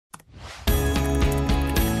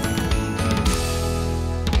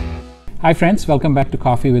Hi friends, welcome back to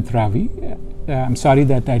Coffee with Ravi. I'm sorry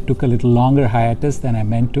that I took a little longer hiatus than I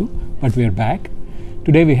meant to, but we're back.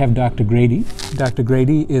 Today we have Dr. Grady. Dr.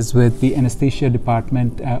 Grady is with the Anesthesia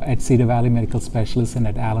department at Cedar Valley Medical Specialists and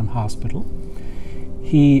at Allen Hospital.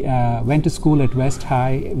 He went to school at West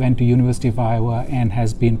High, went to University of Iowa, and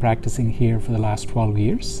has been practicing here for the last 12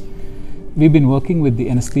 years. We've been working with the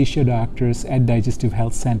anesthesia doctors at Digestive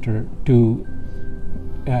Health Center to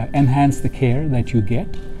enhance the care that you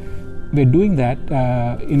get. We're doing that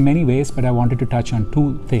in many ways, but I wanted to touch on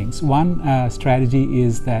two things. One strategy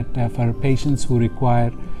is that for patients who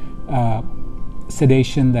require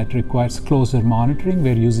sedation that requires closer monitoring,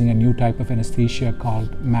 we're using a new type of anesthesia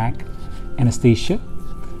called MAC anesthesia,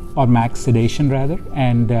 or MAC sedation rather,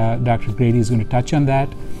 and Dr. Grady is going to touch on that.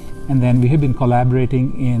 And then we have been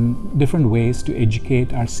collaborating in different ways to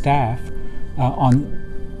educate our staff on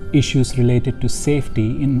issues related to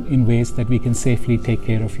safety in ways that we can safely take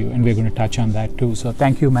care of you, and we're going to touch on that too. So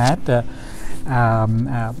thank you, Matt.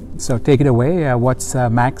 So take it away. What's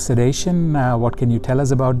MAC sedation? What can you tell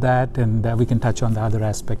us about that? And we can touch on the other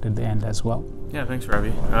aspect at the end as well. Yeah, thanks,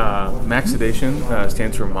 Ravi. MAC sedation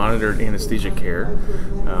stands for monitored anesthesia care.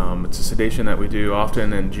 It's a sedation that we do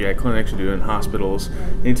often in GI clinics, we do in hospitals.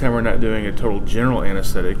 Anytime we're not doing a total general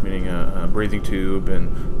anesthetic, meaning a breathing tube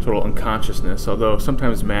and total unconsciousness, although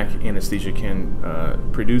sometimes MAC anesthesia can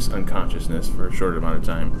produce unconsciousness for a short amount of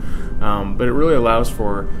time. But it really allows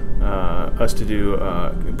for us to do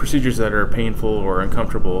procedures that are painful or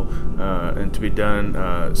uncomfortable and to be done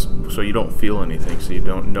so you don't feel anything, so you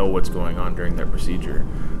don't know what's going on during that procedure.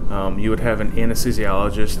 You would have an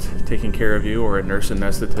anesthesiologist taking care of you, or a nurse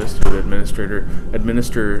anesthetist who would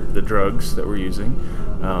administer the drugs that we're using.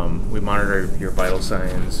 We monitor your vital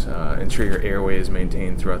signs, ensure your airway is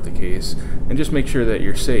maintained throughout the case, and just make sure that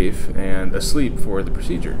you're safe and asleep for the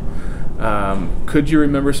procedure. Could you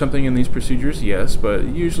remember something in these procedures? Yes, but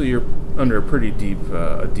usually you're under a pretty deep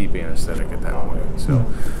anesthetic at that point. So,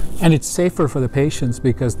 and it's safer for the patients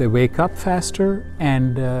because they wake up faster,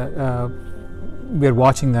 and we're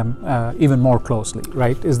watching them even more closely,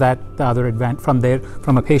 right? Is that the other advantage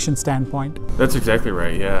from a patient standpoint? That's exactly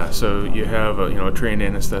right. Yeah. So you have a trained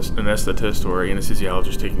anesthetist or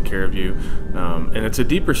anesthesiologist taking care of you, and it's a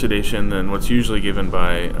deeper sedation than what's usually given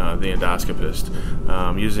by the endoscopist,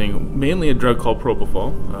 using mainly a drug called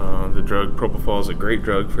Propofol. The drug Propofol is a great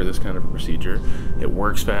drug for this kind of procedure. It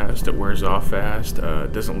works fast. It wears off fast.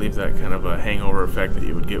 It doesn't leave that kind of a hangover effect that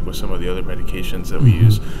you would get with some of the other medications that we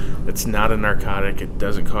use. It's not a narcotic. It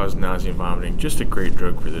doesn't cause nausea and vomiting. Just a great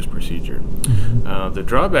drug for this procedure. The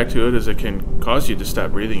drawback to it is it can cause you to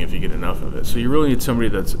stop breathing if you get enough of it. So you really need somebody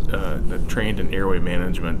that's trained in airway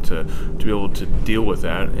management to be able to deal with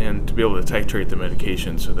that and to be able to titrate the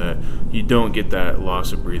medication so that you don't get that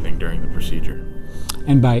loss of breathing during the procedure.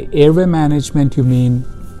 And by airway management, you mean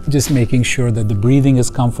just making sure that the breathing is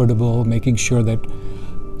comfortable, making sure that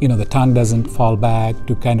the tongue doesn't fall back,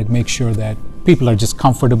 to kind of make sure that people are just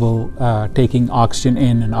comfortable taking oxygen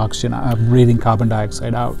in and breathing carbon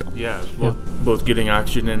dioxide out. Yeah, both getting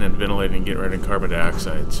oxygen in and ventilating and getting rid of carbon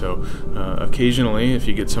dioxide. So occasionally, if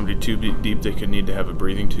you get somebody too deep, they could need to have a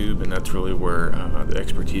breathing tube, and that's really where the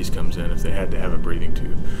expertise comes in if they had to have a breathing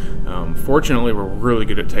tube. Fortunately, we're really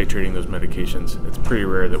good at titrating those medications. It's pretty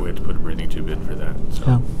rare that we have to put a breathing tube in for that. So,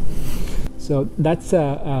 yeah. So that's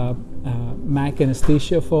MAC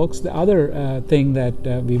anesthesia, folks. The other thing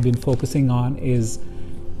that we've been focusing on is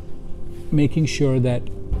making sure that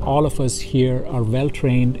all of us here are well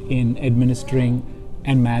trained in administering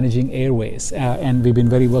and managing airways, and we've been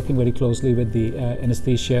working very closely with the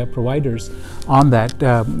anesthesia providers on that.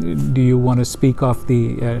 Do you want to speak of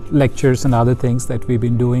the lectures and other things that we've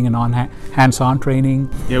been doing and on hands-on training?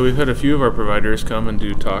 Yeah, we've had a few of our providers come and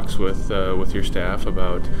do talks with your staff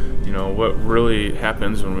about what really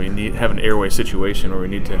happens when we have an airway situation where we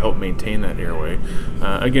need to help maintain that airway.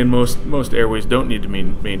 Again, most airways don't need to be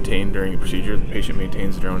maintained during the procedure. The patient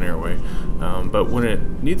maintains their own airway, but when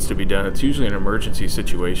it needs to be done, it's usually an emergency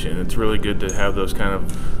situation. It's really good to have those kind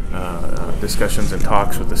of discussions and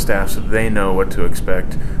talks with the staff so they know what to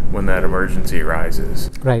expect when that emergency arises.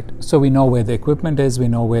 Right. So we know where the equipment is, we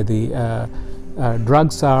know where the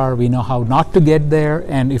drugs are, we know how not to get there,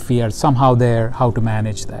 and if we are somehow there, how to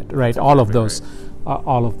manage that. Right. All of those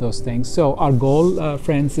things. So our goal,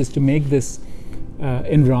 friends, is to make this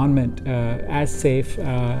environment as safe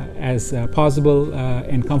as possible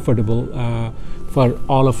and comfortable for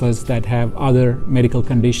all of us that have other medical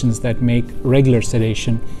conditions that make regular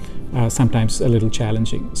sedation sometimes a little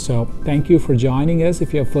challenging. So thank you for joining us.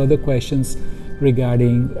 If you have further questions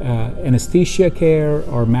regarding anesthesia care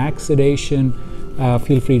or MAC sedation,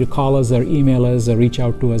 feel free to call us or email us or reach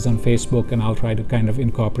out to us on Facebook, and I'll try to kind of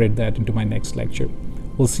incorporate that into my next lecture.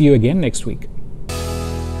 We'll see you again next week.